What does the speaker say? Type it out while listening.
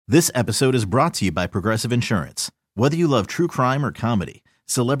This episode is brought to you by Progressive Insurance. Whether you love true crime or comedy,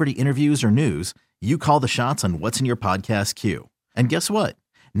 celebrity interviews or news, you call the shots on what's in your podcast queue. And guess what?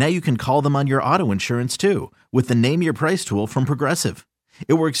 Now you can call them on your auto insurance too with the Name Your Price tool from Progressive.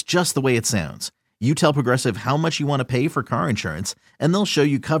 It works just the way it sounds. You tell Progressive how much you want to pay for car insurance, and they'll show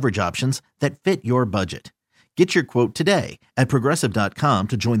you coverage options that fit your budget. Get your quote today at Progressive.com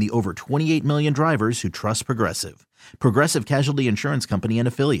to join the over 28 million drivers who trust Progressive. Progressive Casualty Insurance Company and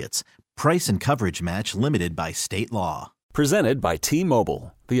Affiliates. Price and coverage match limited by state law. Presented by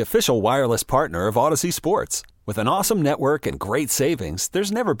T-Mobile, the official wireless partner of Odyssey Sports. With an awesome network and great savings,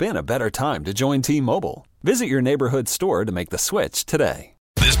 there's never been a better time to join T-Mobile. Visit your neighborhood store to make the switch today.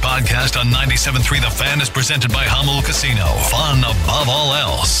 This podcast on 97.3 The Fan is presented by Hummel Casino. Fun above all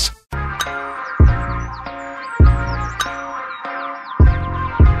else.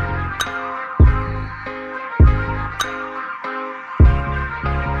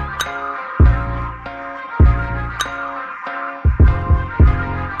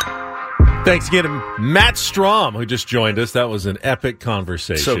 Thanks again to Matt Strom, who just joined us. That was an epic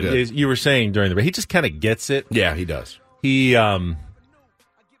conversation. So good. You were saying during the break, he just kind of gets it. Yeah, he does.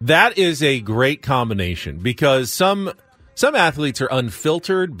 That is a great combination because some athletes are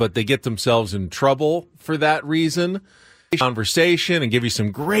unfiltered, but they get themselves in trouble for that reason. Conversation and give you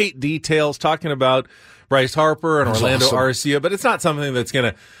some great details talking about Bryce Harper and Orlando Arcia, but it's not something that's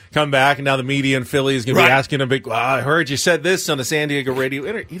going to come back and now the media in Philly is going to be asking him, I heard you said this on a San Diego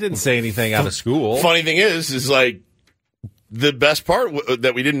radio. He didn't say anything out of school. Funny thing is like the best part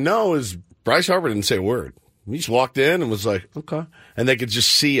that we didn't know is Bryce Harper didn't say a word. He just walked in and was like, okay. And they could just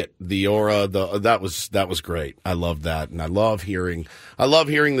see it, the aura, that was great. I love that. And I love hearing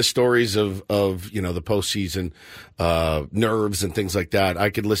the stories of the postseason, nerves and things like that. I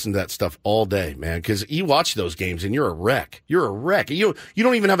could listen to that stuff all day, man, because you watch those games and you're a wreck. You're a wreck. You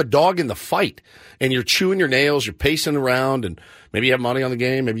don't even have a dog in the fight and you're chewing your nails, you're pacing around, and maybe you have money on the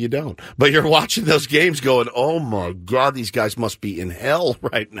game, maybe you don't. But you're watching those games going, oh my God, these guys must be in hell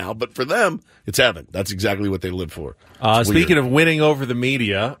right now. But for them, it's heaven. That's exactly what they live for. Speaking of winning over the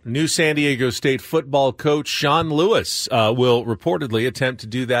media, new San Diego State football coach Sean Lewis will reportedly attempt to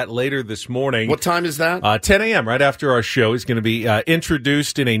do that later this morning. What time is that? 10 a.m., right after our show. He's going to be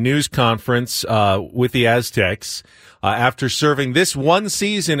introduced in a news conference with the Aztecs after serving this one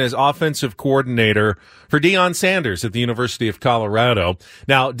season as offensive coordinator for Deion Sanders at the University of Colorado.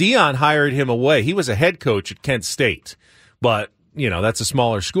 Now, Deion hired him away. He was a head coach at Kent State, but that's a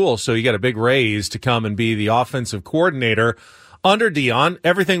smaller school, so you got a big raise to come and be the offensive coordinator under Deion.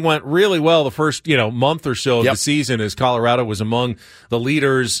 Everything went really well the first, month or so of the season as Colorado was among the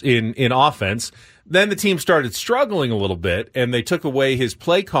leaders in offense. Then the team started struggling a little bit, and they took away his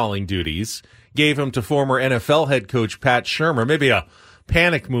play calling duties, gave him to former NFL head coach Pat Shurmur. Maybe a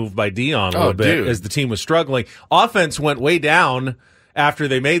panic move by Deion a little bit as the team was struggling. Offense went way down after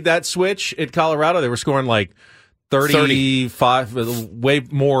they made that switch at Colorado. They were scoring like 35, way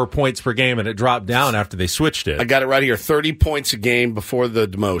more points per game, and it dropped down after they switched it. I got it right here. 30 points a game before the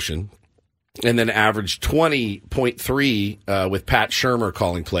demotion, and then averaged 20.3 with Pat Shurmur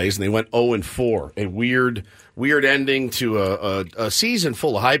calling plays, and they went 0-4. A weird ending to a season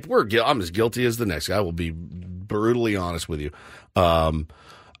full of hype. I'm as guilty as the next guy. I will be brutally honest with you. I'm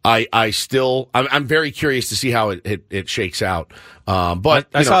very curious to see how it shakes out. But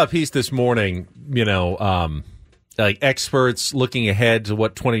I saw a piece this morning, like experts looking ahead to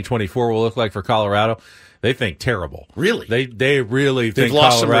what 2024 will look like for Colorado. They think terrible. Really? They really think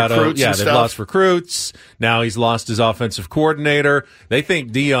lost Colorado. Some recruits they've lost recruits. Now he's lost his offensive coordinator. They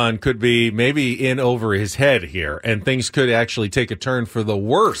think Deion could be maybe in over his head here, and things could actually take a turn for the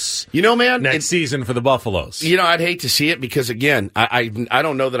worse. Man, next season for the Buffaloes. I'd hate to see it because again, I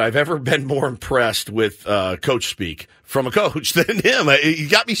don't know that I've ever been more impressed with coach speak from a coach than him. He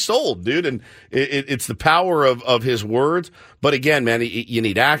got me sold, dude, and it's the power of his words. But again, man, you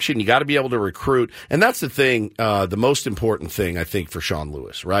need action. You got to be able to recruit, and that's the thing. The most important thing, I think, for Sean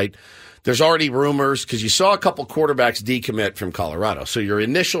Lewis, right? There's already rumors because you saw a couple quarterbacks decommit from Colorado. So your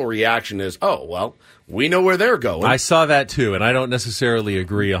initial reaction is, oh, well, we know where they're going. I saw that too, and I don't necessarily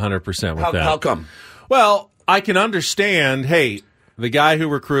agree 100% with that. How come? Well, I can understand, hey, the guy who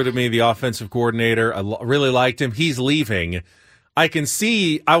recruited me, the offensive coordinator, I really liked him. He's leaving. I can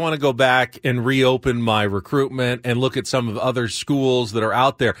see I want to go back and reopen my recruitment and look at some of the other schools that are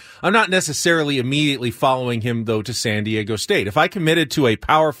out there. I'm not necessarily immediately following him, though, to San Diego State. If I committed to a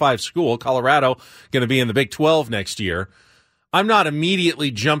Power 5 school, Colorado, going to be in the Big 12 next year, I'm not immediately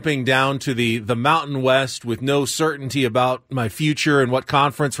jumping down to the Mountain West with no certainty about my future and what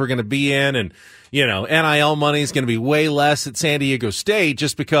conference we're going to be in. And, NIL money is going to be way less at San Diego State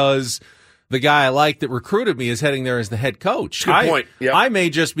just because the guy I like that recruited me is heading there as the head coach. Good point. Yep. I may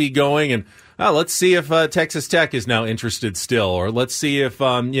just be going and let's see if Texas Tech is now interested still, or let's see if,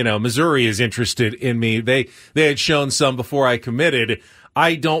 Missouri is interested in me. They had shown some before I committed.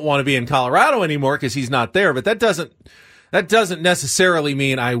 I don't want to be in Colorado anymore because he's not there, but that doesn't necessarily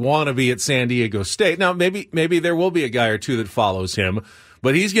mean I want to be at San Diego State. Now, maybe there will be a guy or two that follows him,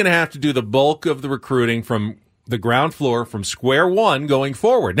 but he's going to have to do the bulk of the recruiting from the ground floor, from square one going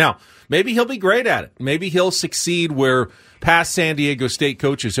forward. Now, maybe he'll be great at it. Maybe he'll succeed where past San Diego State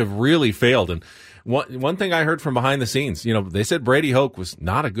coaches have really failed. And one thing I heard from behind the scenes, they said Brady Hoke was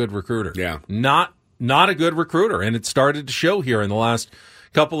not a good recruiter. Yeah. Not a good recruiter, and it started to show here in the last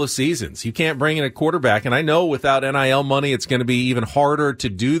couple of seasons. You can't bring in a quarterback, and I know without NIL money it's going to be even harder to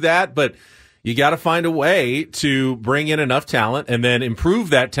do that, but you got to find a way to bring in enough talent and then improve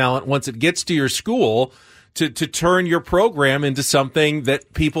that talent once it gets to your school to turn your program into something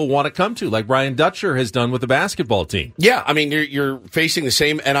that people want to come to, like Brian Dutcher has done with the basketball team. Yeah, I mean, you're facing the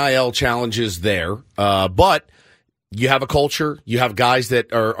same NIL challenges there, but you have a culture. You have guys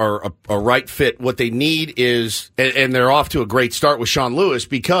that are a right fit. What they need is, and they're off to a great start with Sean Lewis,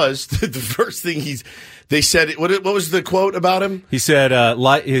 because the first thing they said, what was the quote about him? He said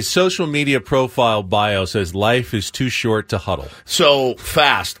his social media profile bio says, "Life is too short to huddle." So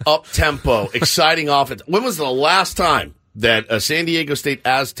fast, up tempo, exciting offense. When was the last time that a San Diego State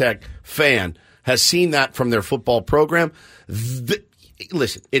Aztec fan has seen that from their football program?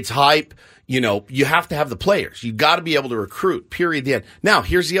 Listen, it's hype. You have to have the players. You got to be able to recruit, period, the end. Now,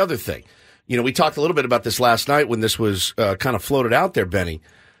 here's the other thing. We talked a little bit about this last night when this was kind of floated out there, Benny.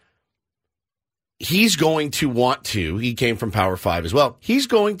 He's going to want to, he came from Power 5 as well.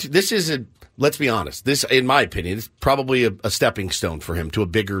 Let's be honest, this, in my opinion, is probably a stepping stone for him to a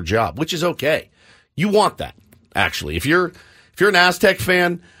bigger job, which is okay. You want that, actually. If you're an Aztec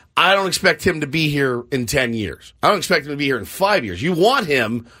fan, I don't expect him to be here in 10 years. I don't expect him to be here in 5 years. You want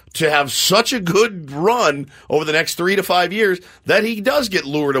him to have such a good run over the next 3 to 5 years that he does get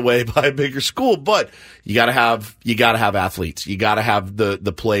lured away by a bigger school. But you got to have athletes. You got to have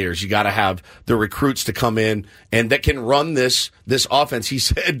the players. You got to have the recruits to come in and that can run this offense. He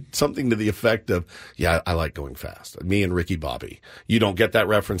said something to the effect of, "Yeah, I like going fast." Me and Ricky Bobby. You don't get that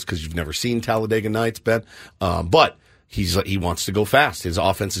reference because you've never seen Talladega Nights, Ben. But he wants to go fast. His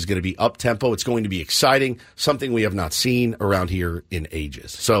offense is going to be up-tempo. It's going to be exciting, something we have not seen around here in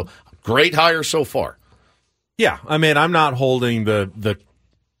ages. So, great hire so far. Yeah, I mean, I'm not holding the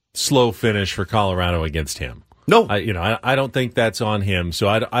slow finish for Colorado against him. No. I don't think that's on him, so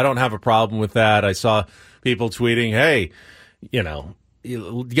I don't have a problem with that. I saw people tweeting, hey, he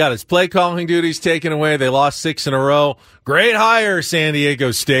got his play calling duties taken away. They lost 6 in a row. Great hire, San Diego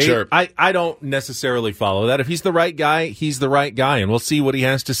State. Sure. I don't necessarily follow that. If he's the right guy, he's the right guy, and we'll see what he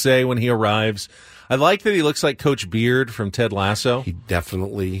has to say when he arrives. I like that he looks like Coach Beard from Ted Lasso. He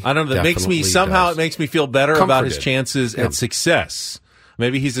definitely. I don't know. That makes me does. It makes me feel better about his chances at success.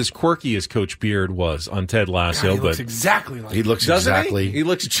 Maybe he's as quirky as Coach Beard was on Ted Lasso. God, he looks exactly like him. He looks exactly. He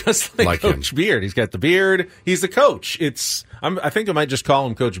looks just like Coach Beard. He's got the beard. He's the coach. I think I might just call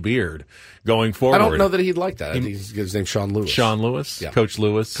him Coach Beard going forward. I don't know that he'd like that. I think his name's Sean Lewis. Sean Lewis? Yeah. Coach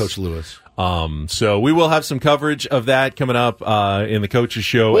Lewis? Coach Lewis. So we will have some coverage of that coming up in the Coach's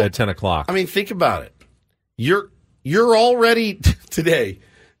Show at 10 o'clock. I mean, think about it. You're already today,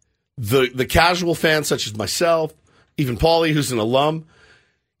 the casual fan such as myself, even Paulie, who's an alum,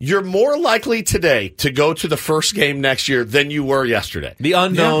 you're more likely today to go to the first game next year than you were yesterday. The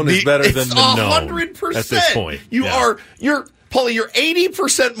unknown is better than the known. 100% at this point. You're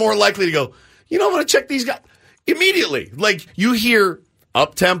 80% more likely to go, I'm going to check these guys immediately. Like, you hear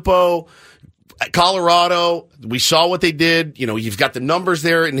up-tempo, Colorado, we saw what they did. You've got the numbers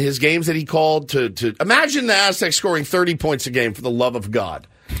there in his games that he called to imagine the Aztecs scoring 30 points a game, for the love of God.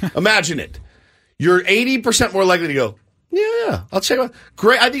 Imagine it. You're 80% more likely to go, yeah, I'll check it out.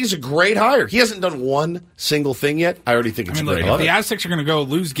 Great. I think he's a great hire. He hasn't done one single thing yet. I already think it's great. If the Aztecs are going to go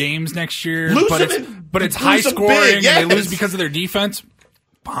lose games next year, but it's lose high scoring big, yes. and they lose because of their defense,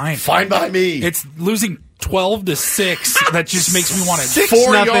 fine by me. It's losing 12-6. That just makes me want to.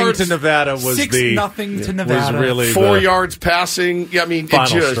 6-0 to Nevada was 6-0 to Nevada. Was really 4 yards passing. Yeah, I mean,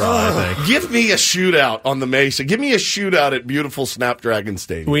 give me a shootout on the Mesa. Give me a shootout at beautiful Snapdragon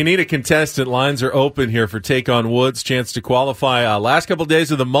Stadium. We need a contestant. Lines are open here for Take on Woods. Chance to qualify last couple days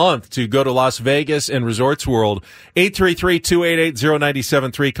of the month to go to Las Vegas and Resorts World.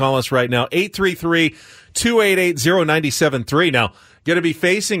 833-288-0973. Call us right now. 833-288-0973. Now, going to be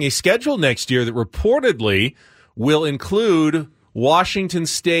facing a schedule next year that reportedly will include Washington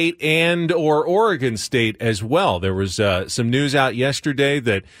State and or Oregon State as well. There was some news out yesterday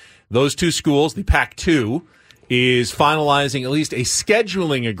that those two schools, the Pac-2, is finalizing at least a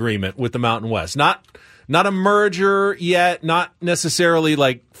scheduling agreement with the Mountain West. Not a merger yet, not necessarily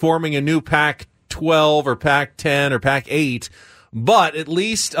like forming a new Pac-12 or Pac-10 or Pac-8, but at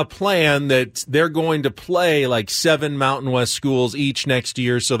least a plan that they're going to play like 7 Mountain West schools each next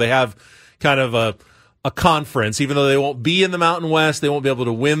year, so they have kind of a conference. Even though they won't be in the Mountain West, they won't be able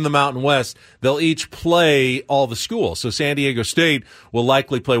to win the Mountain West, they'll each play all the schools. So San Diego State will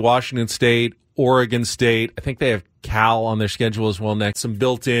likely play Washington State, Oregon State. I think they have Cal on their schedule as well next. Some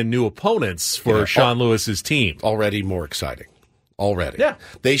built-in new opponents for Sean Lewis's team. Already more exciting. Already. Yeah.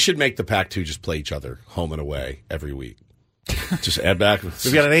 They should make the Pac-2 just play each other home and away every week. Just add back. We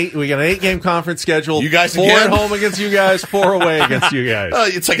got an 8-game conference schedule. You guys 4 again? at home against you guys, 4 away against you guys.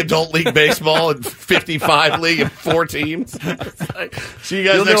 It's like adult league baseball and 55 league and 4 teams. See you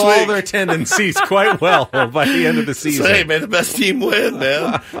guys You'll next know week. all their tendencies quite well by the end of the season. Hey, may the best team win,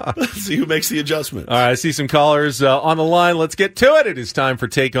 man. See who makes the adjustment. All right, I see some callers on the line. Let's get to it. It is time for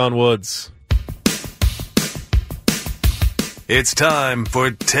Take on Woods. It's time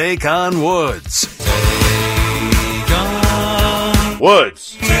for Take on Woods.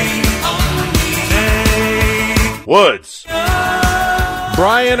 Woods. Woods.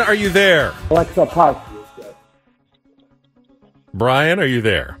 Brian, are you there? Alexa, pause. Brian, are you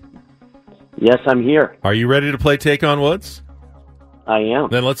there? Yes, I'm here. Are you ready to play Take on Woods? I am.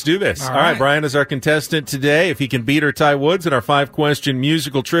 Then let's do this. All right, Brian is our contestant today. If he can beat or tie Woods in our 5-question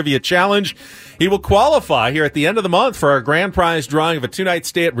musical trivia challenge, he will qualify here at the end of the month for our grand prize drawing of a 2-night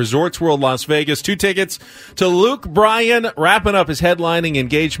stay at Resorts World Las Vegas. 2 tickets to Luke Bryan wrapping up his headlining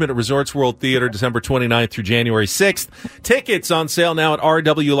engagement at Resorts World Theater December 29th through January 6th. Tickets on sale now at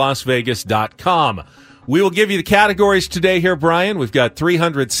rwlasvegas.com. We will give you the categories today here, Brian. We've got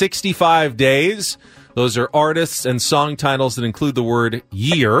 365 days. Those are artists and song titles that include the word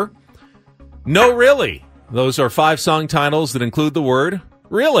year. No, really. Those are 5 song titles that include the word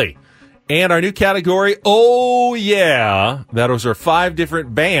really. And our new category, oh yeah. Those are 5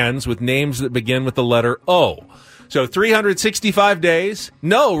 different bands with names that begin with the letter O. So 365 days,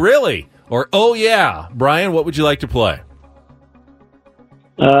 no, really, or oh yeah. Brian, what would you like to play?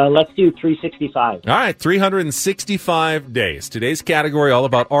 Let's do 365. All right, 365 days. Today's category all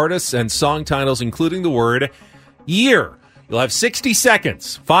about artists and song titles, including the word year. You'll have 60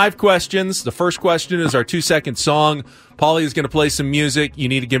 seconds, 5 questions. The first question is our 2-second song. Paulie is going to play some music. You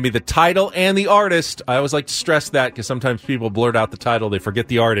need to give me the title and the artist. I always like to stress that because sometimes people blurt out the title. They forget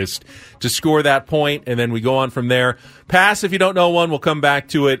the artist. To score that point, and then we go on from there. Pass if you don't know one. We'll come back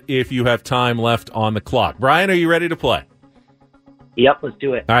to it if you have time left on the clock. Brian, are you ready to play? Yep, let's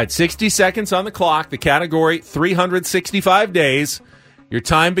do it. All right, 60 seconds on the clock. The category, 365 days. Your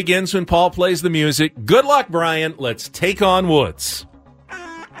time begins when Paul plays the music. Good luck, Brian. Let's take on Woods.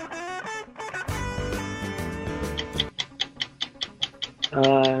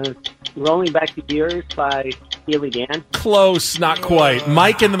 Rolling Back the Years by Steely Dan. Close, not quite.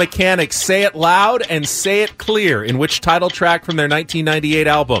 Mike and the Mechanics, Say It Loud and Say It Clear. In which title track from their 1998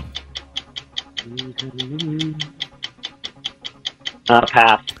 album?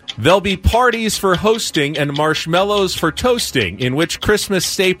 Pass. There'll be parties for hosting and marshmallows for toasting. In which Christmas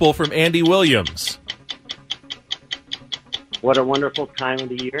staple from Andy Williams? What a Wonderful Time of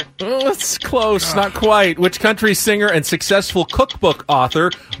the Year. Oh, it's close, not quite. Which country singer and successful cookbook author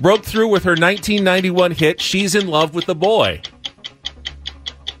broke through with her 1991 hit, She's in Love with the Boy?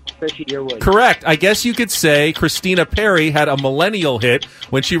 Trisha Yearwood. Correct. I guess you could say Christina Perri had a millennial hit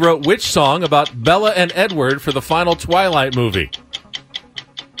when she wrote which song about Bella and Edward for the final Twilight movie?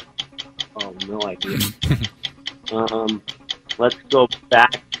 Oh, no idea. Let's go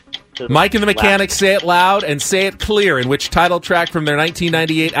back to Mike and the Mechanics, Say It Loud and Say It Clear. In which title track from their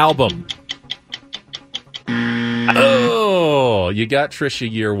 1998 album? Oh, you got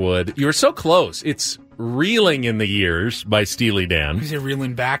Trisha Yearwood. You were so close. It's Reeling in the Years by Steely Dan. He said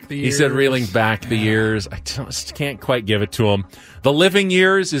reeling back the years. He said reeling back the years. I just can't quite give it to him. The Living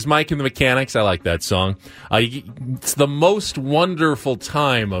Years is Mike and the Mechanics. I like that song. It's the most wonderful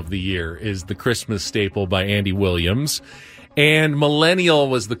time of the year is the Christmas staple by Andy Williams. And Millennial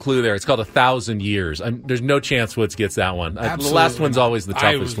was the clue there. It's called 1,000 Years. There's no chance Woods gets that one. The last one's always the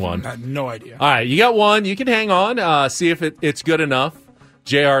toughest one. I had no idea. All right, you got one. You can hang on, see if it's good enough.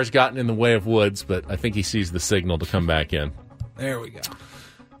 JR's gotten in the way of Woods, but I think he sees the signal to come back in. There we go.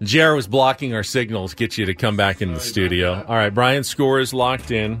 JR was blocking our signals, get you to come back in the studio. All right, Brian's score is locked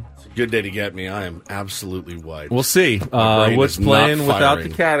in. Good day to get me. I am absolutely wiped. We'll see. Woods playing without the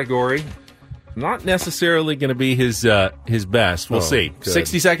category. Not necessarily going to be his best. We'll see. Good.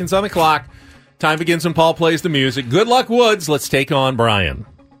 60 seconds on the clock. Time begins when Paul plays the music. Good luck, Woods. Let's take on Brian.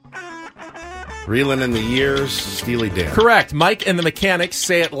 Reeling in the Years, Steely Dan. Correct. Mike and the Mechanics,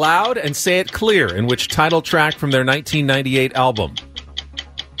 Say It Loud and Say It Clear, in which title track from their 1998 album.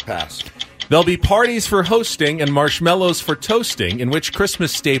 Pass. There'll be parties for hosting and marshmallows for toasting, in which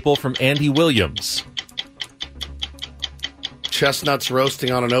Christmas staple from Andy Williams. Chestnuts roasting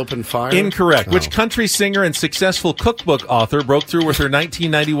on an open fire? Incorrect. Which country singer and successful cookbook author broke through with her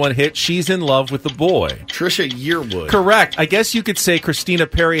 1991 hit, She's in Love with the Boy? Trisha Yearwood. Correct. I guess you could say Christina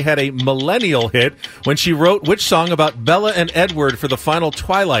Perri had a millennial hit when she wrote which song about Bella and Edward for the final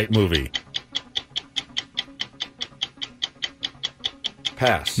Twilight movie?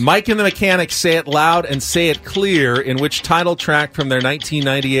 Pass. Mike and the Mechanics, Say It Loud and Say It Clear, in which title track from their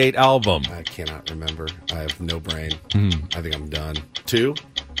 1998 album? I cannot remember. I have no brain. I think I'm done. 2?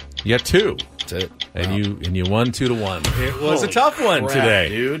 You got 2. That's it. And you won 2-1. It was a tough one today,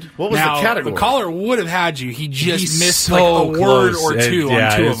 dude. What was now, the category? The caller would have had you. He just missed so like a word or two on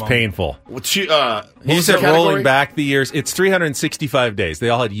yeah, two it of them. painful. He said rolling back the years. It's 365 days. They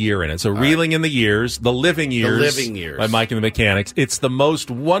all had year in it. So reeling in the years, the living years by Mike and the Mechanics. It's the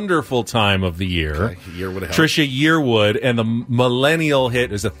most wonderful time of the year. Okay. Year would have helped. Trisha Yearwood, and the millennial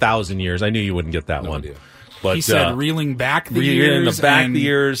hit is 1,000 years. I knew you wouldn't get that one. Idea. But, he said reeling back the years. Reeling the back the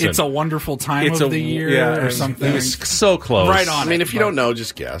years. It's a wonderful time of the year or something. He was so close. Right on. I mean, if you don't know,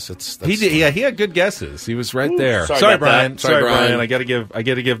 just guess. He had good guesses. He was right there. Sorry, Brian. Sorry, Brian. I got to give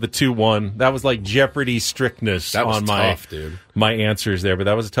the 2-1. That was like Jeopardy strictness that was on tough, dude. my ansers there, but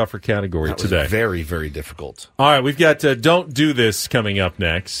that was a tougher category that today. Was very, very difficult. All right, we've got Don't Do This coming up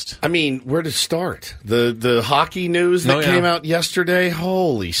next. I mean, where to start? The hockey news that came out yesterday.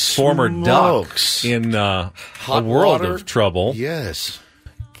 Holy Former smokes. Duck in a world of trouble. Yes.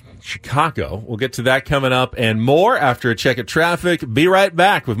 Chicago. We'll get to that coming up and more after a check of traffic. Be right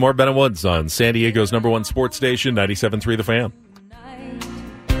back with more Ben and Woods on San Diego's #1 sports station, 97.3 The Fan.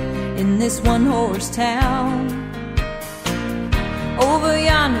 In this one-horse town, over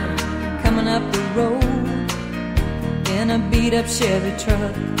yonder, coming up the road, in a beat-up Chevy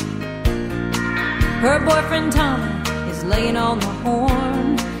truck. Her boyfriend Tommy is laying on the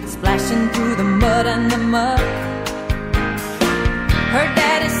horn, splashing through the mud and the muck. Her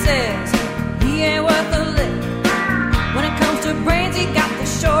daddy says he ain't worth a lick. When it comes to brains, he got the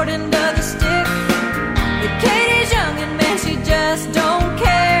short end of the stick. But Katie's young and man, she just don't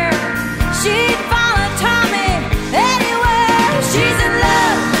care. She'd follow Tommy anywhere. She's in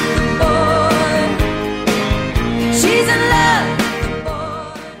love with the boy. She's in love with the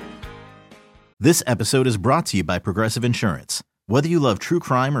boy. This episode is brought to you by Progressive Insurance. Whether you love true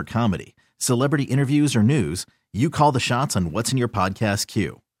crime or comedy, celebrity interviews or news, you call the shots on what's in your podcast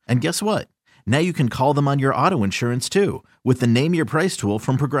queue. And guess what? Now you can call them on your auto insurance too with the Name Your Price tool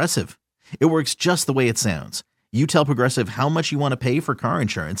from Progressive. It works just the way it sounds. You tell Progressive how much you want to pay for car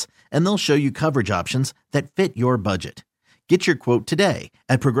insurance, and they'll show you coverage options that fit your budget. Get your quote today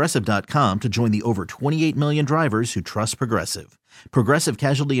at Progressive.com to join the over 28 million drivers who trust Progressive. Progressive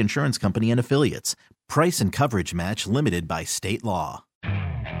Casualty Insurance Company and Affiliates. Price and coverage match limited by state law.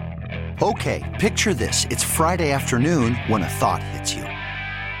 Okay, picture this. It's Friday afternoon when a thought hits you.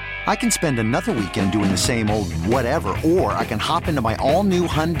 I can spend another weekend doing the same old whatever, or I can hop into my all-new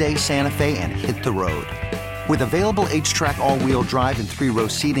Hyundai Santa Fe and hit the road. With available H-Track all-wheel drive and 3-row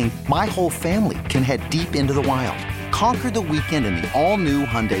seating, my whole family can head deep into the wild. Conquer the weekend in the all-new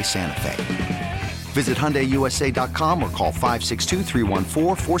Hyundai Santa Fe. Visit HyundaiUSA.com or call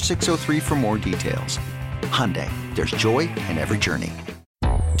 562-314-4603 for more details. Hyundai, there's joy in every journey.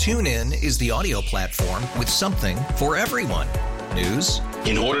 TuneIn is the audio platform with something for everyone. News.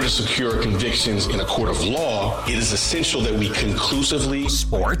 In order to secure convictions in a court of law, it is essential that we conclusively.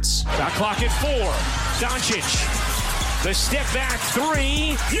 Sports. Got clock at 4. Doncic. The step back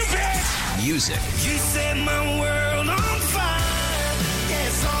 3. You bet. Music. You set my world on fire.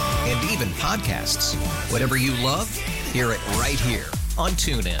 Yes, and and even podcasts. Whatever you love, hear it right here on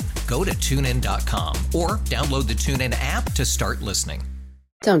TuneIn. Go to TuneIn.com or download the TuneIn app to start listening.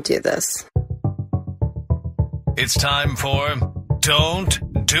 Don't do this. It's time for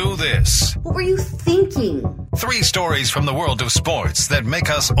Don't Do This. What were you thinking? 3 stories from the world of sports that make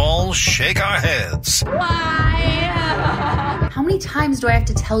us all shake our heads. Why? How many times do I have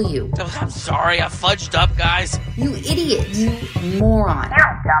to tell you? I'm sorry, I fudged up, guys. You idiot. You moron. You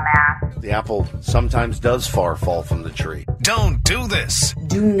dumbass. The apple sometimes does fall from the tree. Don't do this.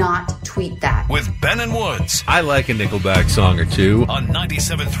 Do not tweet that. With Ben and Woods. I like a Nickelback song or two. On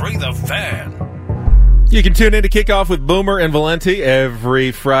 97.3 The Fan. You can tune in to Kickoff with Boomer and Valenti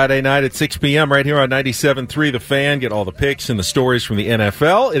every Friday night at 6 p.m. right here on 97.3 The Fan. Get all the picks and the stories from the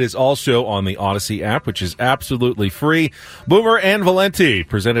NFL. It is also on the Odyssey app, which is absolutely free. Boomer and Valenti,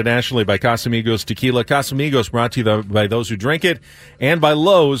 presented nationally by Casamigos Tequila. Casamigos brought to you by those who drink it, and by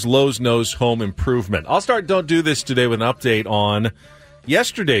Lowe's. Lowe's knows home improvement. I'll start Don't Do This today with an update on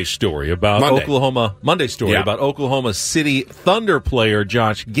yesterday's story about Monday's story about Oklahoma City Thunder player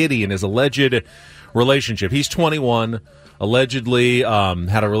Josh Giddey and his alleged relationship. He's 21, allegedly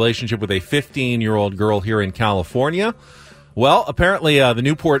had a relationship with a 15-year-old girl here in California. Well, apparently the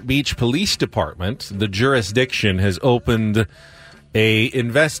Newport Beach Police Department, the jurisdiction, has opened a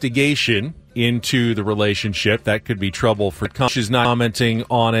investigation into the relationship. That could be trouble for She's not commenting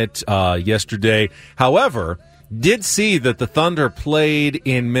on it yesterday. However, did see that the Thunder played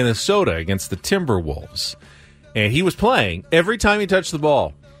in Minnesota against the Timberwolves. And he was playing. Every time he touched the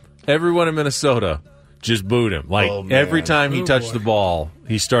ball, everyone in Minnesota just booed him. Every time he touched the ball,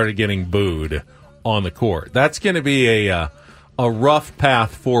 he started getting booed on the court. That's going to be a rough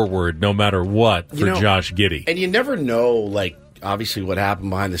path forward no matter what for Josh Giddey. And you never know, obviously what happened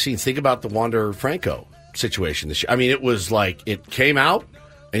behind the scenes. Think about the Wander Franco situation this year. I mean, it was it came out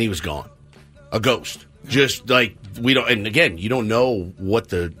and he was gone. A ghost. Just we don't, and again, you don't know what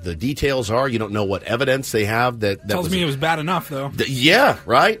the details are. You don't know what evidence they have that tells me it was bad enough, though. Yeah,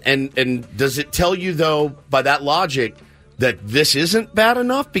 right. And does it tell you though, by that logic, that this isn't bad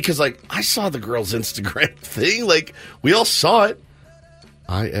enough? Because I saw the girl's Instagram thing. We all saw it.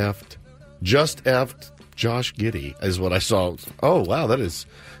 I just effed Josh Giddey is what I saw. Oh wow, that is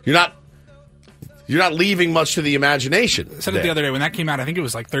You're not leaving much to the imagination. I said it the other day when that came out. I think it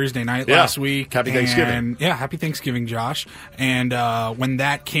was Thursday night last week. Happy Thanksgiving. Yeah, happy Thanksgiving, Josh. And when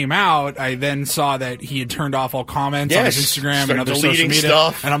that came out, I then saw that he had turned off all comments on his Instagram and other social media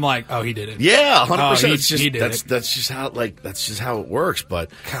stuff. And I'm like, oh, he did it. Yeah, 100%. He did it. That's just how it works.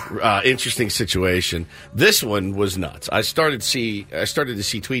 But interesting situation. This one was nuts. I started to see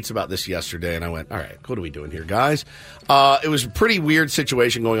tweets about this yesterday, and I went, all right, what are we doing here, guys? It was a pretty weird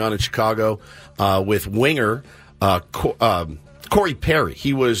situation going on in Chicago. With winger Corey Perry.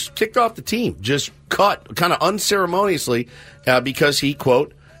 He was kicked off the team, just cut kind of unceremoniously because he,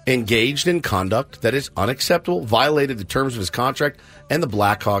 quote, engaged in conduct that is unacceptable, violated the terms of his contract and the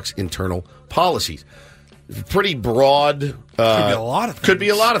Blackhawks' internal policies. Pretty broad. Could be a lot of things. Could be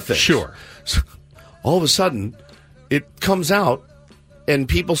a lot of things. Sure. So, all of a sudden, it comes out, and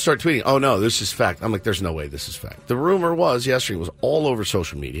people start tweeting, oh, no, this is fact. I'm like, there's no way this is fact. The rumor was, yesterday, it was all over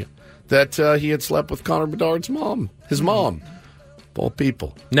social media, that he had slept with Connor Bedard's mom, his mom. All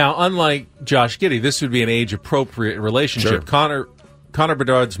people. Now, unlike Josh Giddey, this would be an age-appropriate relationship. Sure. Connor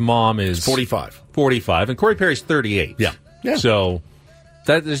Bedard's mom is 45. 45, and Corey Perry's 38. Yeah. So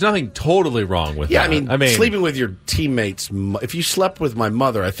there's nothing totally wrong with that. Yeah, I mean, sleeping with your teammates, if you slept with my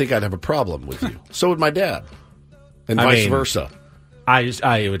mother, I think I'd have a problem with you. So would my dad. And vice versa.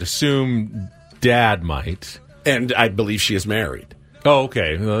 I would assume Dad might. And I believe she is married. Oh,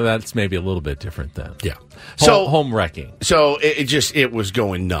 okay. Well, that's maybe a little bit different then. Yeah. Home wrecking. So it was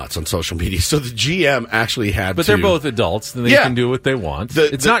going nuts on social media. So the GM actually had But they're both adults, and they can do what they want.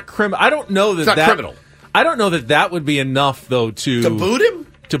 It's not criminal. I don't know that it's not criminal. I don't know that would be enough, though, to boot him?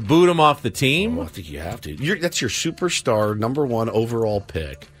 To boot him off the team? Oh, I think you have to. That's your superstar, number 1 overall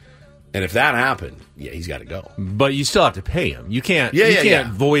pick. And if that happened, he's got to go. But you still have to pay him. You can't. You can't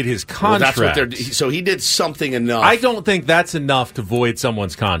void his contract. Well, that's what so he did something enough. I don't think that's enough to void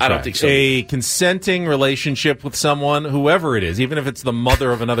someone's contract. I don't think so. A consenting relationship with someone, whoever it is, even if it's the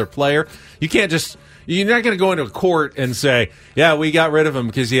mother of another player, you can't just. You're not going to go into a court and say, "Yeah, we got rid of him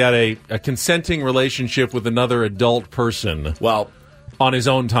because he had a consenting relationship with another adult person." Well, on his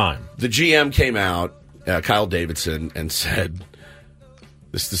own time, the GM came out, Kyle Davidson, and said,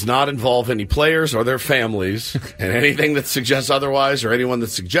 this does not involve any players or their families, and anything that suggests otherwise or anyone that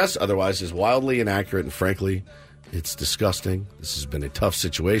suggests otherwise is wildly inaccurate and frankly It's disgusting. This has been a tough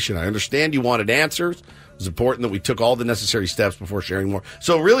situation. I understand you wanted answers. It was important that we took all the necessary steps before sharing more.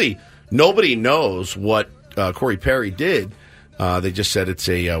 So really, nobody knows what Corey Perry did. They just said it's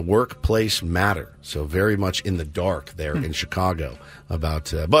a workplace matter. So very much in the dark there in Chicago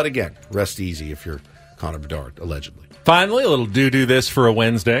about. But again, rest easy if you're Connor Bedard, allegedly. Finally, a little do this for a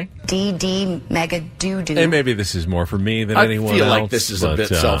Wednesday. DD mega do-do. And maybe this is more for me than anyone else. I feel like this is a bit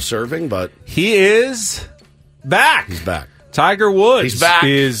self-serving, but he is back. He's back. Tiger Woods He's back.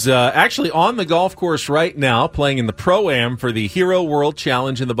 is actually on the golf course right now, playing in the Pro-Am for the Hero World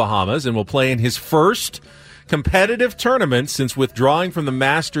Challenge in the Bahamas, and will play in his first competitive tournament since withdrawing from the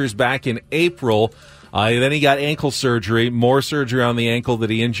Masters back in April. Then he got ankle surgery, more surgery on the ankle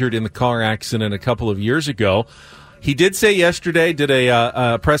that he injured in the car accident a couple of years ago. He did say yesterday, did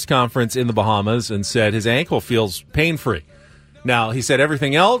a press conference in the Bahamas and said his ankle feels pain-free. Now, he said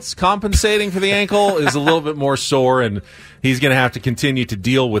everything else compensating for the ankle is a little bit more sore, and he's going to have to continue to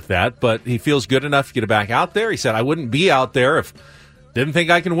deal with that. But he feels good enough to get back out there. He said, I wouldn't be out there if didn't think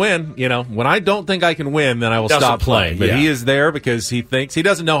I can win. You know, when I don't think I can win, then I will stop playing. But he is there because he thinks he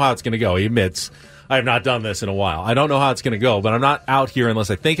doesn't know how it's going to go. He admits, I have not done this in a while. I don't know how it's going to go, but I'm not out here unless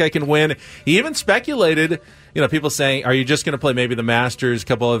I think I can win. He even speculated, people saying, are you just going to play maybe the Masters, a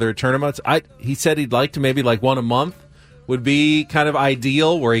couple other tournaments? He said he'd like to maybe like one a month would be kind of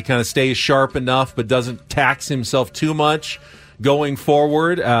ideal, where he kind of stays sharp enough but doesn't tax himself too much going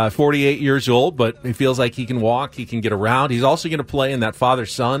forward. 48 years old, but he feels like he can walk, he can get around. He's also going to play in that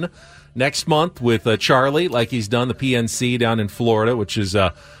father-son next month with Charlie, like he's done the PNC down in Florida, which is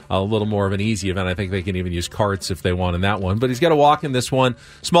a little more of an easy event. I think they can even use carts if they want in that one. But he's got to walk in this one.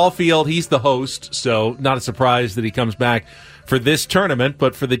 Small field, he's the host, so not a surprise that he comes back for this tournament.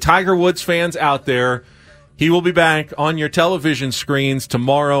 But for the Tiger Woods fans out there, he will be back on your television screens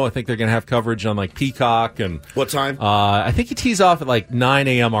tomorrow. I think they're going to have coverage on like Peacock. And what time? I think he tees off at like 9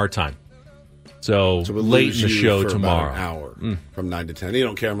 a.m. our time. So we'll late in the show for tomorrow. About an hour from 9 to 10. You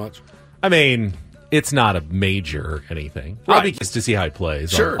don't care much? I mean, it's not a major anything. I'll be curious to see how he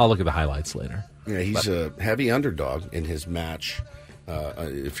plays. Sure. I'll look at the highlights later. Yeah, he's a heavy underdog in his match,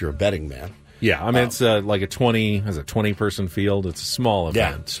 if you're a betting man. Yeah, I mean, it's like a 20-person field. It's a small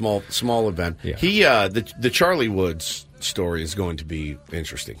event. Yeah, small event. Yeah. The Charlie Woods story is going to be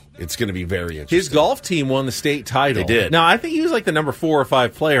interesting. It's going to be very interesting. His golf team won the state title. They did. Now, I think he was like the number 4 or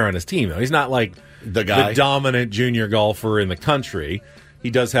 5 player on his team, though. He's not like the dominant junior golfer in the country. He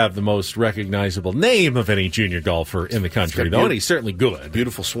does have the most recognizable name of any junior golfer in the country, though, and he's certainly good.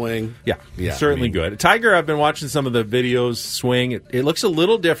 Beautiful swing. Yeah, certainly good. Tiger, I've been watching some of the videos swing. It looks a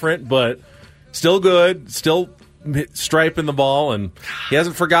little different, but still good, still striping the ball, and he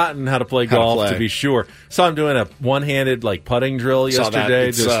hasn't forgotten how to play golf, to be sure. Saw him doing a one-handed putting drill yesterday.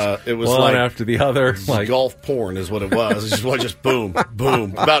 It was one like after the other. Golf porn is what it was. It was just boom,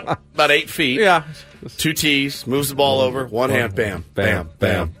 boom. About 8 feet. Yeah. 2 tees, moves the ball over, one hand, bam, bam,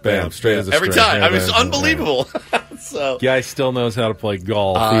 bam, bam. Straight as a every string. time. I mean, it's unbelievable. So guy still knows how to play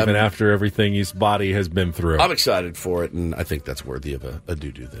golf, even after everything his body has been through. I'm excited for it, and I think that's worthy of a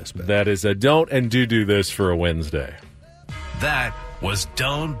do this. Bet. That is a don't and do this for a Wednesday. That was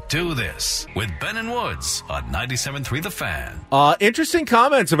Don't Do This with Ben and Woods on 97.3 The Fan. Interesting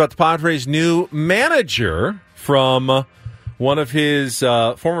comments about the Padres' new manager from one of his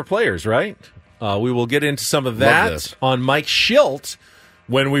former players, right? We will get into some of that on Mike Shildt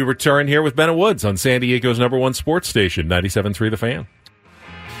when we return here with Ben and Woods on San Diego's #1 sports station, 97.3 The Fan.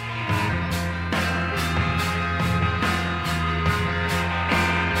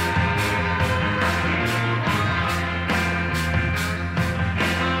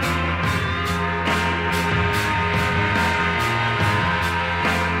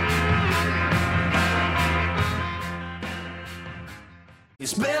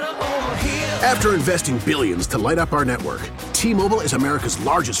 After investing billions to light up our network, T-Mobile is America's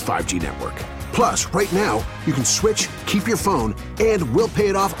largest 5G network. Plus, right now, you can switch, keep your phone, and we'll pay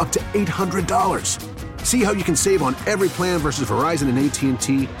it off up to $800. See how you can save on every plan versus Verizon and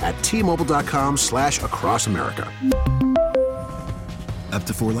AT&T at T-Mobile.com/across America. Up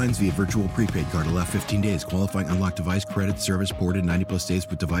to 4 lines via virtual prepaid card. Allow 15 days. Qualifying unlocked device credit service ported 90-plus days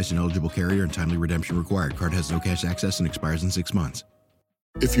with device and eligible carrier and timely redemption required. Card has no cash access and expires in 6 months.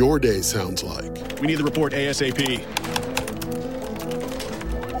 If your day sounds like, we need the report ASAP,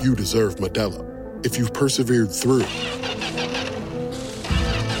 you deserve Modelo. If you've persevered through,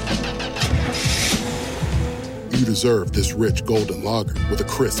 you deserve this rich golden lager with a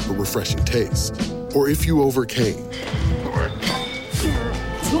crisp but refreshing taste. Or if you overcame, 2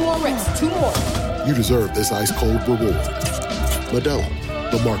 more reps, 2 more. You deserve this ice cold reward. Modelo,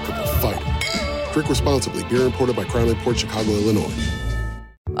 the mark of a fighter. Drink responsibly. Beer imported by Crown Imports, Chicago, Illinois.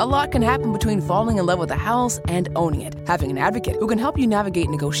 A lot can happen between falling in love with a house and owning it. Having an advocate who can help you navigate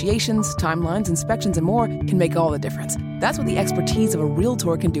negotiations, timelines, inspections, and more can make all the difference. That's what the expertise of a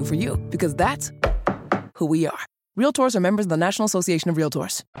Realtor can do for you, because that's who we are. Realtors are members of the National Association of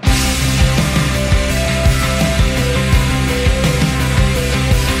Realtors.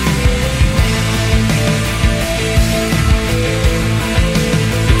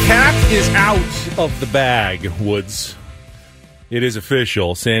 Cat is out of the bag, Woods. It is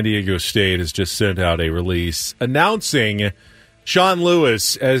official. San Diego State has just sent out a release announcing Sean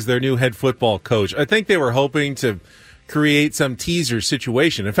Lewis as their new head football coach. I think they were hoping to create some teaser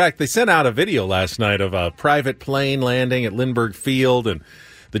situation. In fact, they sent out a video last night of a private plane landing at Lindbergh Field and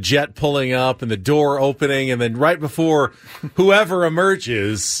the jet pulling up and the door opening, and then right before whoever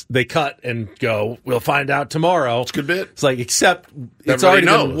emerges, they cut and go, we'll find out tomorrow. It's a good bit. It's like, except it's already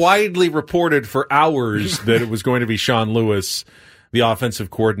been widely reported for hours that it was going to be Sean Lewis, the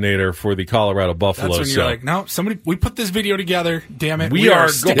offensive coordinator for the Colorado Buffalo. That's when you're like, no, we put this video together. Damn it. We are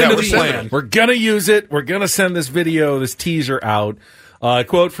sticking to the plan. We're going to use it. We're going to send this video, this teaser out. A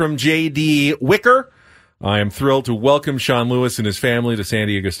quote from J.D. Wicker. I am thrilled to welcome Sean Lewis and his family to San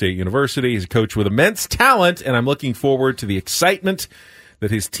Diego State University. He's a coach with immense talent, and I'm looking forward to the excitement that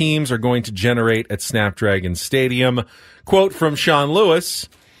his teams are going to generate at Snapdragon Stadium. Quote from Sean Lewis,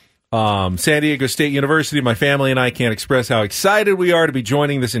 San Diego State University, my family and I can't express how excited we are to be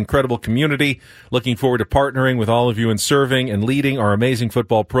joining this incredible community. Looking forward to partnering with all of you in serving and leading our amazing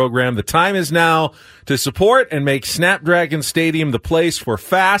football program. The time is now to support and make Snapdragon Stadium the place for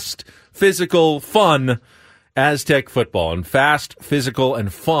fast, physical, fun Aztec football. And fast, physical,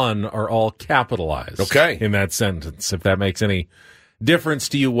 and fun are all capitalized in that sentence, if that makes any difference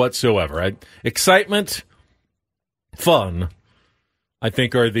to you whatsoever. Excitement, fun, I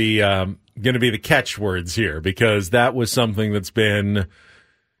think are the going to be the catchwords here, because that was something that's been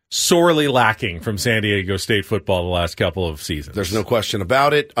sorely lacking from San Diego State football the last couple of seasons. There's no question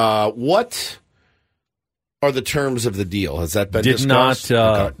about it. What are the terms of the deal? Has that been discussed?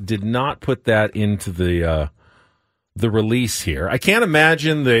 Did not put that into the release here. I can't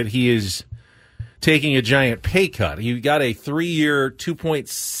imagine that he is taking a giant pay cut. He got a 3-year,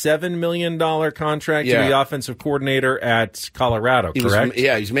 $2.7 million contract to be the offensive coordinator at Colorado, correct?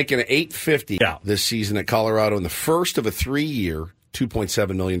 He's making an $850 this season at Colorado in the first of a 3-year,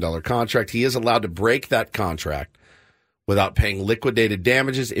 $2.7 million contract. He is allowed to break that contract without paying liquidated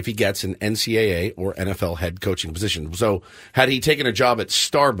damages if he gets an NCAA or NFL head coaching position. So had he taken a job at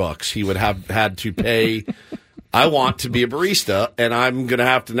Starbucks, he would have had to pay, I want to be a barista, and I'm going to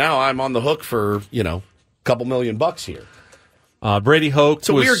have to now, I'm on the hook for, a couple $1 million here. Brady Hoke It's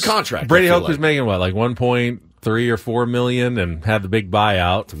a weird contract. Brady Hoke was making what, like 1.3 or 4 million, and had the big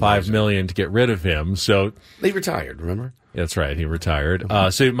buyout, $5 million to get rid of him. So he retired, remember? That's right, he retired.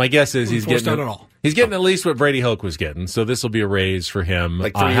 So my guess is he's getting at least what Brady Hoke was getting. So this will be a raise for him.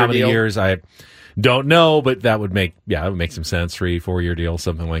 Like how many deal? years? I don't know, but that would make some sense. 3-4 year deal,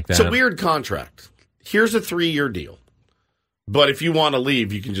 something like that. It's a weird contract. Here's a 3-year deal. But if you want to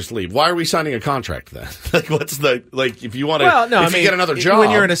leave, you can just leave. Why are we signing a contract then? If you want to, you get another job. When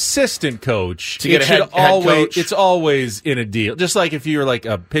you're an assistant coach, to get a head coach. It's always in a deal. Just like if you're like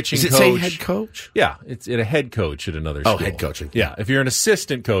a pitching coach. Does it say head coach? Yeah, it's a head coach at another school. Oh, head coaching. Yeah, if you're an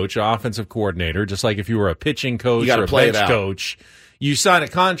assistant coach, offensive coordinator, just like if you were a pitching coach or a bench coach, you sign a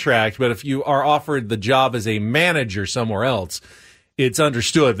contract, but if you are offered the job as a manager somewhere else, it's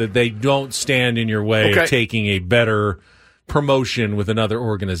understood that they don't stand in your way of taking a better promotion with another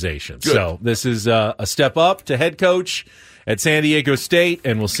organization. Good. So this is a step up to head coach at San Diego State,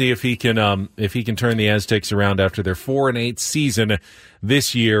 and we'll see if he can turn the Aztecs around after their 4-8 season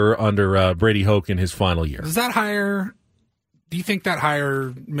this year under Brady Hoke in his final year. Does that hire? Do you think that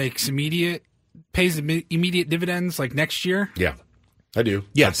hire pays immediate dividends like next year? Yeah, I do.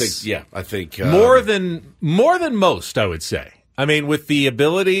 Yes, I think more than most, I would say. I mean, with the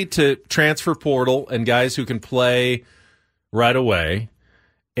ability to transfer portal and guys who can play right away,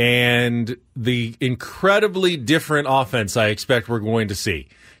 and the incredibly different offense I expect we're going to see,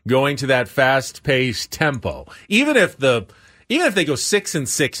 going to that fast-paced tempo. Even if they go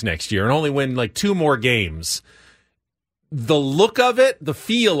 6-6 next year and only win like 2 more games, the look of it, the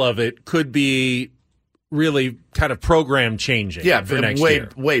feel of it could be really kind of program changing. Yeah, for next year.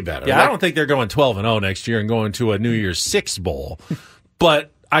 Way better. Yeah, I don't think they're going 12-0 next year and going to a New Year's Six bowl,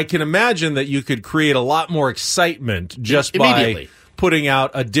 but I can imagine that you could create a lot more excitement just by putting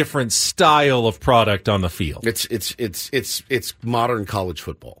out a different style of product on the field. It's modern college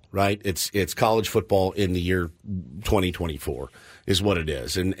football, right? It's college football in the year 2024. is what it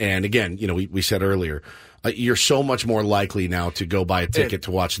is. And again, we said earlier, you're so much more likely now to go buy a ticket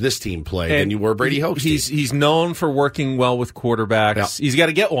to watch this team play than you were Brady Hoke's team. He's known for working well with quarterbacks. Yeah. He's got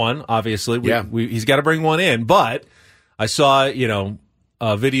to get one, obviously. He's got to bring one in. But I saw,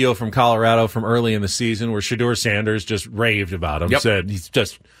 a video from Colorado from early in the season where Shedeur Sanders just raved about him. Said he's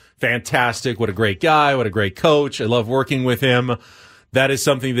just fantastic. What a great guy. What a great coach. I love working with him. That is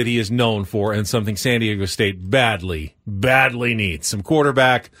something that he is known for and something San Diego State badly needs. Some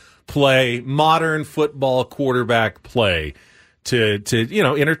quarterback play, modern football quarterback play to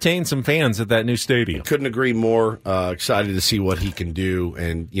entertain some fans at that new stadium. Couldn't agree more. Excited to see what he can do,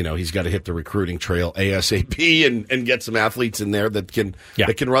 and he's got to hit the recruiting trail ASAP and get some athletes in there that can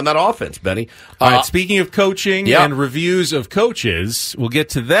run that offense. Benny. All right. Speaking of coaching and reviews of coaches, we'll get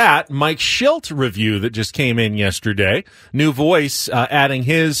to that. Mike Shildt review that just came in yesterday. New voice adding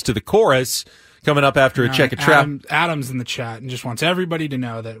his to the chorus. Coming up after a check of trap. Adam's in the chat and just wants everybody to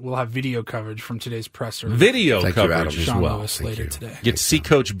know that we'll have video coverage from today's presser. Coverage as well. Later today. Get to see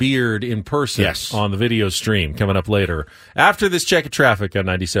Coach Beard in person on the video stream coming up later. After this check of traffic on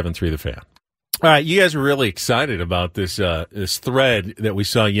 97.3 The Fan. All right, you guys were really excited about this thread that we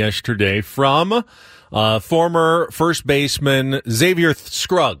saw yesterday from former first baseman Xavier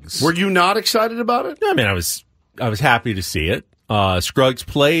Scruggs. Were you not excited about it? I mean, I was happy to see it. Scruggs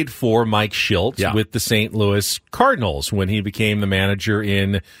played for Mike Shildt with the St. Louis Cardinals when he became the manager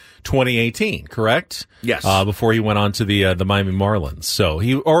in 2018, correct? Yes. Before he went on to the Miami Marlins. So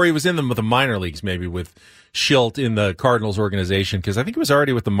he was in the minor leagues maybe with Shildt in the Cardinals organization, because I think he was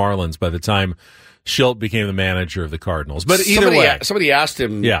already with the Marlins by the time Shildt became the manager of the Cardinals. But either way. Somebody asked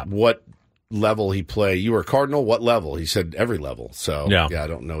him what level he played. You were a Cardinal? What level? He said every level. So, I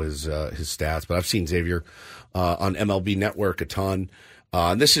don't know his stats, but I've seen Xavier on MLB Network a ton.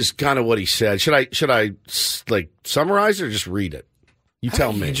 And this is kind of what he said. Should I summarize it or just read it? You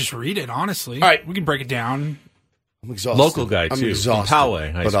tell me. Just read it, honestly. All right. We can break it down. I'm exhausted. Local guy, too. I'm exhausted.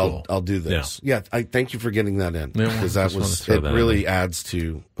 Poway High School. I'll do this. Yeah, I thank you for getting that in, because it really adds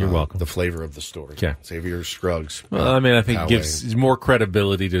to the flavor of the story. Yeah. Xavier Scruggs. Well, I think it gives more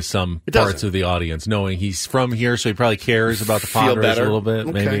credibility to some parts of the audience, knowing he's from here, so he probably cares about the Padres a little bit.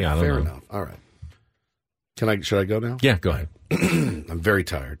 Okay, maybe, I don't know. Fair enough. All right. Should I go now? Yeah, go ahead. I'm very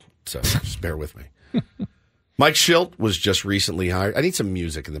tired, so just bear with me. Mike Shildt was just recently hired. I need some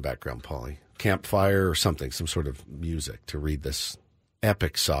music in the background, Paulie. Campfire or something, some sort of music to read this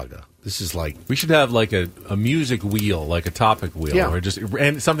epic saga. This is like... We should have like a music wheel, like a topic wheel, or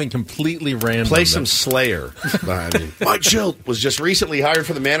and something completely random. Play some Slayer. Mike Shildt was just recently hired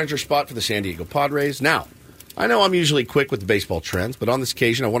for the manager spot for the San Diego Padres. Now, I know I'm usually quick with the baseball trends, but on this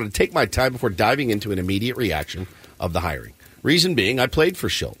occasion I wanted to take my time before diving into an immediate reaction of the hiring. Reason being, I played for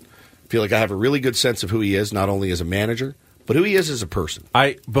Shildt. I feel like I have a really good sense of who he is, not only as a manager, but who he is as a person.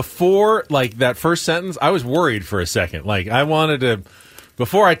 Before that first sentence, I was worried for a second.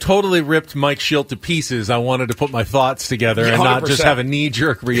 Before I totally ripped Mike Shildt to pieces, I wanted to put my thoughts together and not just have a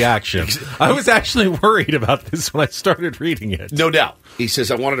knee-jerk reaction. I was actually worried about this when I started reading it. No doubt. He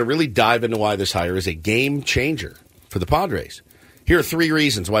says, I wanted to really dive into why this hire is a game changer for the Padres. Here are 3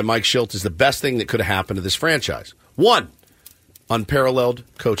 reasons why Mike Shildt is the best thing that could have happened to this franchise. 1, unparalleled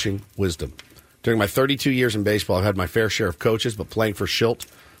coaching wisdom. During my 32 years in baseball, I've had my fair share of coaches, but playing for Shildt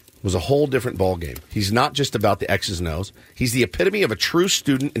was a whole different ballgame. He's not just about the X's and O's. He's the epitome of a true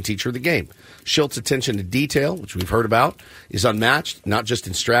student and teacher of the game. Shilt's attention to detail, which we've heard about, is unmatched, not just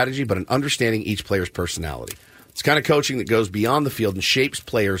in strategy, but in understanding each player's personality. It's kind of coaching that goes beyond the field and shapes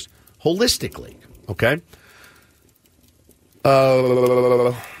players holistically. Okay?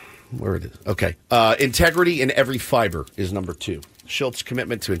 Where it is. Okay. Integrity in every fiber is number 2. Shilt's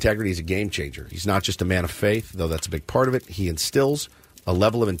commitment to integrity is a game changer. He's not just a man of faith, though that's a big part of it. He instills a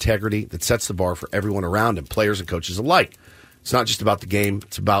level of integrity that sets the bar for everyone around him, players and coaches alike. It's not just about the game.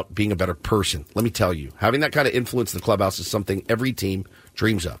 It's about being a better person. Let me tell you, having that kind of influence in the clubhouse is something every team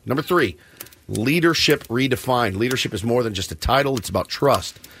dreams of. Number 3, leadership redefined. Leadership is more than just a title. It's about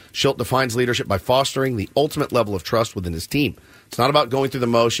trust. Shildt defines leadership by fostering the ultimate level of trust within his team. It's not about going through the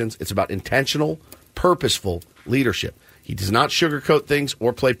motions. It's about intentional, purposeful leadership. He does not sugarcoat things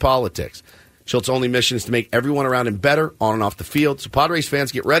or play politics. Shilt's only mission is to make everyone around him better on and off the field. So Padres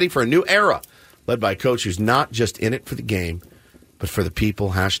fans, get ready for a new era led by a coach who's not just in it for the game, but for the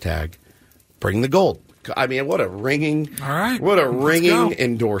people. #, bring the gold. I mean, what a ringing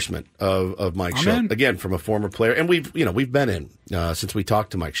endorsement of Mike Shildt. Again, from a former player. And we've been in since we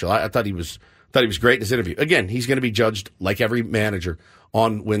talked to Mike Shildt. I thought he was great in his interview. Again, he's going to be judged like every manager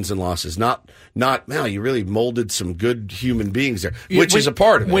on wins and losses. Not, man, you really molded some good human beings there, which is a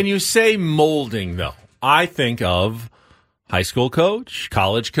part of it. When you say molding, though, I think of high school coach,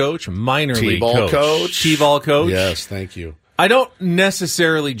 college coach, minor league T-ball coach. T-ball coach. Yes, thank you. I don't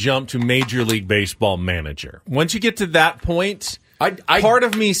necessarily jump to Major League Baseball manager. Once you get to that point, part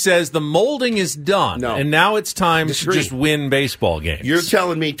of me says the molding is done, and now it's time to just win baseball games. You're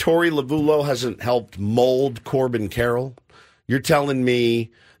telling me Torey Lovullo hasn't helped mold Corbin Carroll? You're telling me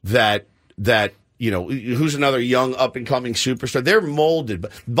that who's another young up-and-coming superstar? They're molded.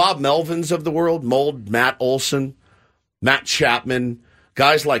 Bob Melvin's of the world mold Matt Olson, Matt Chapman,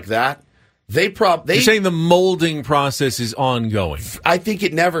 guys like that. You're saying the molding process is ongoing? I think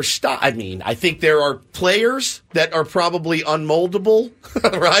it never stops. I mean, I think there are players that are probably unmoldable,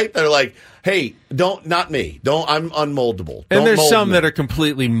 right? They're like, hey, not me. I'm unmoldable. And there's some that are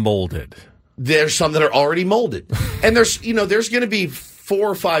completely molded. There's some that are already molded. And there's going to be 4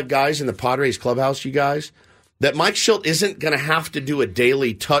 or 5 guys in the Padres clubhouse, you guys, that Mike Shildt isn't going to have to do a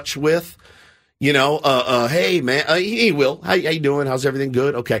daily touch with. Hey, man, he will. How you doing? How's everything?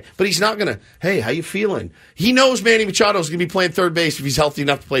 Good? Okay. But he's not going to, hey, how you feeling? He knows Manny Machado's going to be playing third base if he's healthy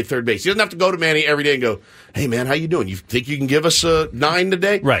enough to play third base. He doesn't have to go to Manny every day and go, hey, man, how you doing? You think you can give us a 9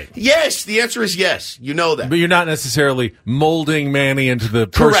 today? Right. Yes. The answer is yes. You know that. But you're not necessarily molding Manny into the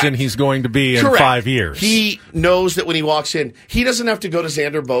person he's going to be in 5 years. He knows that when he walks in, he doesn't have to go to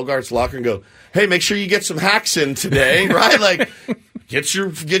Xander Bogaerts' locker and go, hey, make sure you get some hacks in today, right? Like, Get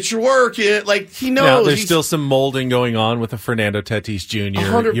your work in. Like, he knows. Now, there's still some molding going on with a Fernando Tatis Jr.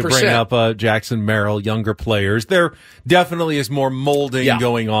 100%. You bring up Jackson Merrill, younger players. There definitely is more molding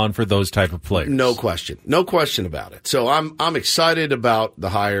going on for those type of players. No question about it. So I'm excited about the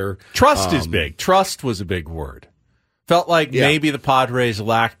hire. Trust is big. Trust was a big word. Felt like maybe the Padres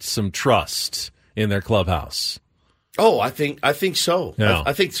lacked some trust in their clubhouse. Oh, I think so. Yeah.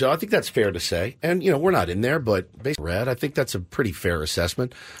 I think so. I think that's fair to say. And, we're not in there, but based on red, I think that's a pretty fair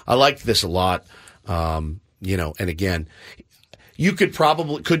assessment. I liked this a lot. And again,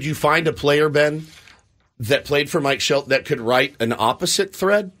 could you find a player, Ben, that played for Mike Shildt that could write an opposite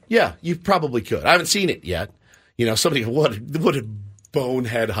thread? Yeah, you probably could. I haven't seen it yet. Somebody, what a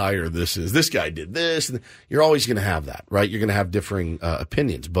bonehead hire this is. This guy did this. You're always going to have that, right? You're going to have differing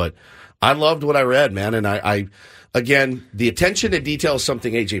opinions. But I loved what I read, man. And again, the attention to detail is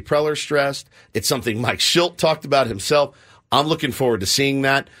something A.J. Preller stressed. It's something Mike Shildt talked about himself. I'm looking forward to seeing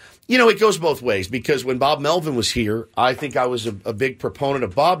that. It goes both ways, because when Bob Melvin was here, I think I was a big proponent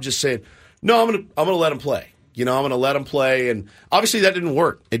of Bob just saying, no, I'm going to let him play. I'm going to let him play. And obviously that didn't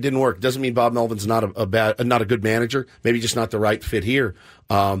work. It didn't work. Doesn't mean Bob Melvin's not a good manager. Maybe just not the right fit here.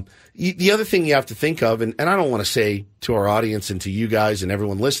 The other thing you have to think of, and I don't want to say to our audience and to you guys and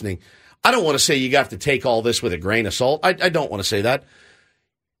everyone listening, I don't want to say you have to take all this with a grain of salt. I don't want to say that.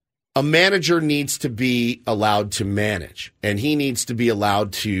 A manager needs to be allowed to manage, and he needs to be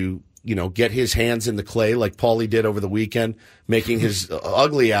allowed to, get his hands in the clay like Paulie did over the weekend, making his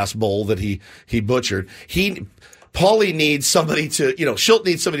ugly ass bowl that he butchered. Paulie needs somebody to, Shildt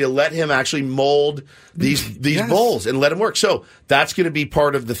needs somebody to let him actually mold these bowls and let him work. So that's going to be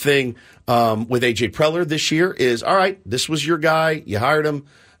part of the thing with A.J. Preller this year is, all right, this was your guy. You hired him.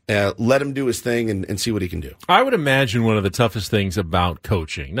 Let him do his thing and see what he can do. I would imagine one of the toughest things about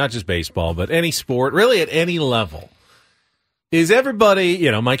coaching, not just baseball, but any sport, really at any level, is everybody,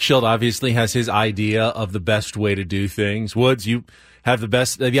 Mike Shildt obviously has his idea of the best way to do things. Woods, you have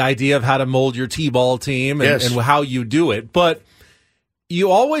the idea of how to mold your T-ball team and how you do it. But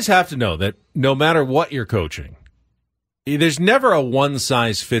you always have to know that no matter what you're coaching, there's never a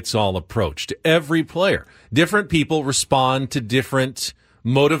one-size-fits-all approach to every player. Different people respond to different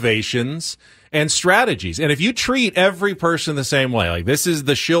motivations and strategies. And if you treat every person the same way, like this is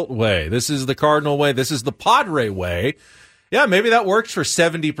the Shildt way, this is the Cardinal way, this is the Padre way, yeah, maybe that works for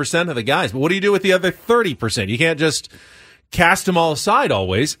 70% of the guys. But what do you do with the other 30%? You can't just cast them all aside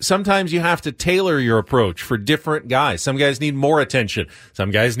always. Sometimes you have to tailor your approach for different guys. Some guys need more attention. Some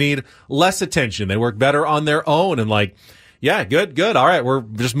guys need less attention. They work better on their own and yeah, good. All right, we're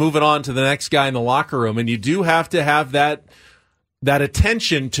just moving on to the next guy in the locker room. And you do have to have that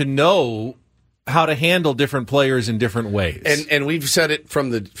attention to know how to handle different players in different ways. And we've said it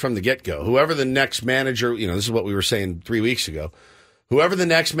from the get-go. Whoever the next manager, this is what we were saying 3 weeks ago, whoever the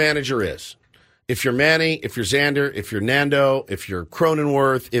next manager is, if you're Manny, if you're Xander, if you're Nando, if you're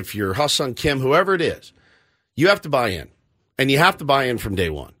Cronenworth, if you're Ha-Seong Kim, whoever it is, you have to buy in. And you have to buy in from day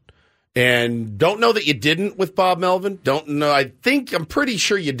one. And don't know that you didn't with Bob Melvin. Don't know. I'm pretty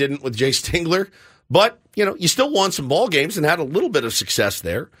sure you didn't with Jay Stingler. But, you still won some ball games and had a little bit of success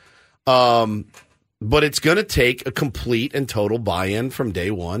there. But it's going to take a complete and total buy-in from day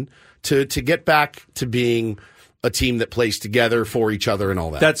one to get back to being a team that plays together for each other and all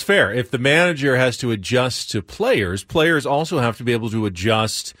that. That's fair. If the manager has to adjust to players, players also have to be able to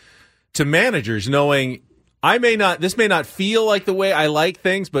adjust to managers, knowing this may not feel like the way I like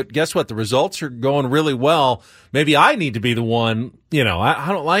things, but guess what? The results are going really well. Maybe I need to be the one, I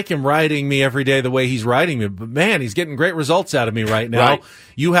don't like him riding me every day the way he's riding me, but man, he's getting great results out of me right now. Right.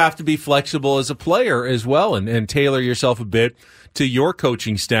 You have to be flexible as a player as well and tailor yourself a bit to your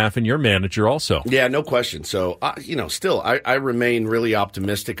coaching staff and your manager also. Yeah, no question. So, still, I remain really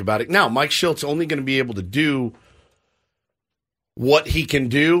optimistic about it. Now, Mike Shildt's only going to be able to do what he can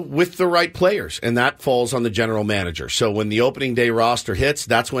do with the right players, and that falls on the general manager. So when the opening day roster hits,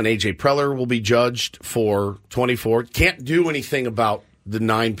 that's when A.J. Preller will be judged for 24. Can't do anything about the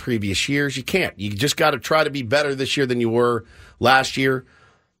 9 previous years. You can't. You just got to try to be better this year than you were last year.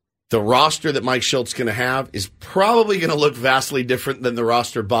 The roster that Mike Shildt's going to have is probably going to look vastly different than the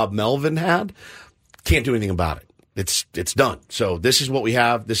roster Bob Melvin had. Can't do anything about it. It's done. So this is what we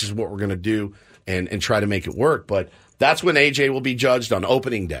have. This is what we're going to do and try to make it work. But that's when AJ will be judged on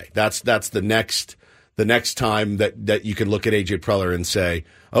opening day. That's the next time that you can look at AJ Preller and say,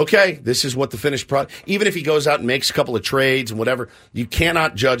 okay, this is what the finished product. Even if he goes out and makes a couple of trades and whatever, you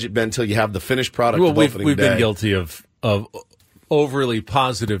cannot judge it, Ben, until you have the finished product. Well, we've been guilty of overly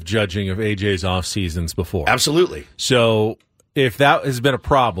positive judging of AJ's off seasons before. Absolutely. So if that has been a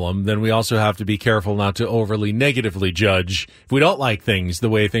problem, then we also have to be careful not to overly negatively judge. If we don't like things the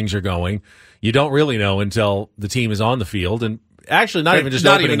way things are going, you don't really know until the team is on the field. And actually, not even just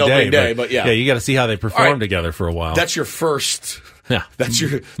opening day, but yeah, you got to see how they perform together for a while. That's your first. Yeah, that's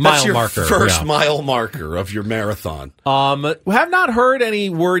your marker. First mile marker of your marathon. We have not heard any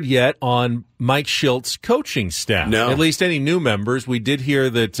word yet on Mike Shildt's coaching staff. No, at least any new members. We did hear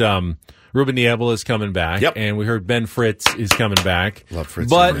that Ruben Niebla is coming back, and we heard Ben Fritz is coming back. Love Fritz,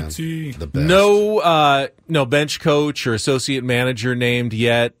 but the best. No bench coach or associate manager named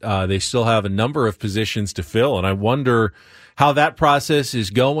yet. They still have a number of positions to fill, and I wonder how that process is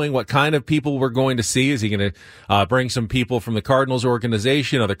going, what kind of people we're going to see. Is he going to bring some people from the Cardinals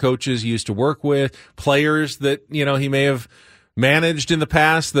organization, other coaches he used to work with, players that, he may have managed in the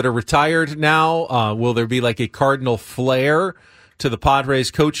past that are retired now? Will there be like a Cardinal flair to the Padres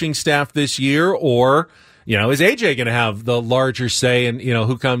coaching staff this year? Or, is AJ going to have the larger say in,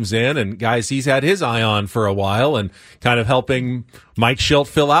 who comes in and guys he's had his eye on for a while and kind of helping Mike Shildt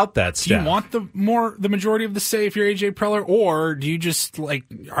fill out that staff? Do you want the majority of the say if you're AJ Preller, or do you just all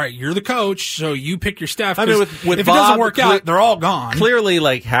right, you're the coach, so you pick your staff? I mean, if it doesn't work out, they're all gone.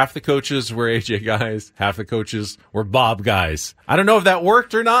 Clearly, half the coaches were AJ guys, half the coaches were Bob guys. I don't know if that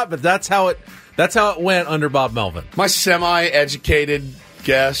worked or not, but that's how it went under Bob Melvin. My semi-educated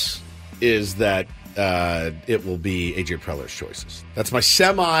guess is that it will be A.J. Preller's choices. That's my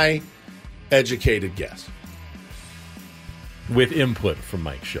semi-educated guess. With input from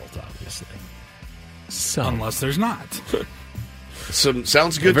Mike Shildt, obviously. Unless there's not.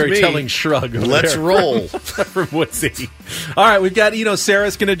 Sounds good to me. Very telling shrug. Let's roll. From Woodsy. All right, we've got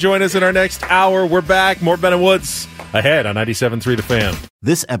Sarah's going to join us in our next hour. We're back. More Ben and Woods ahead on 97.3 The Fan.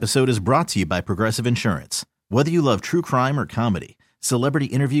 This episode is brought to you by Progressive Insurance. Whether you love true crime or comedy, celebrity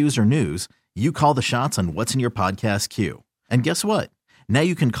interviews or news, you call the shots on what's in your podcast queue. And guess what? Now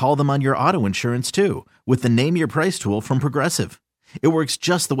you can call them on your auto insurance too with the Name Your Price tool from Progressive. It works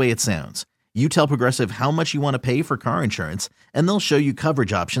just the way it sounds. You tell Progressive how much you want to pay for car insurance, and they'll show you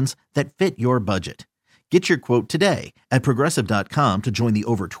coverage options that fit your budget. Get your quote today at Progressive.com to join the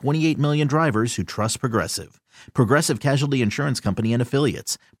over 28 million drivers who trust Progressive. Progressive Casualty Insurance Company and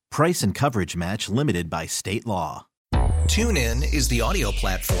Affiliates. Price and coverage match limited by state law. TuneIn is the audio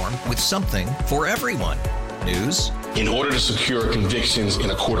platform with something for everyone. News. In order to secure convictions in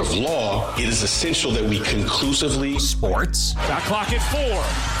a court of law, it is essential that we conclusively. Sports. Got clock at 4.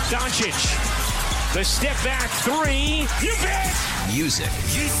 Doncic. The step back 3. You bet. Music.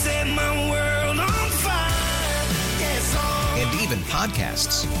 You set my world on fire. Yes, and even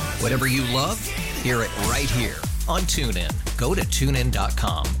podcasts. Whatever you love, hear it right here on TuneIn. Go to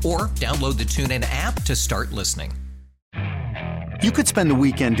TuneIn.com or download the TuneIn app to start listening. You could spend the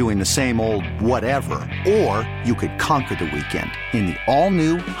weekend doing the same old whatever, or you could conquer the weekend in the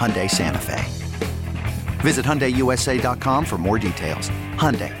all-new Hyundai Santa Fe. Visit HyundaiUSA.com for more details.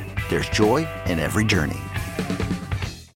 Hyundai, there's joy in every journey.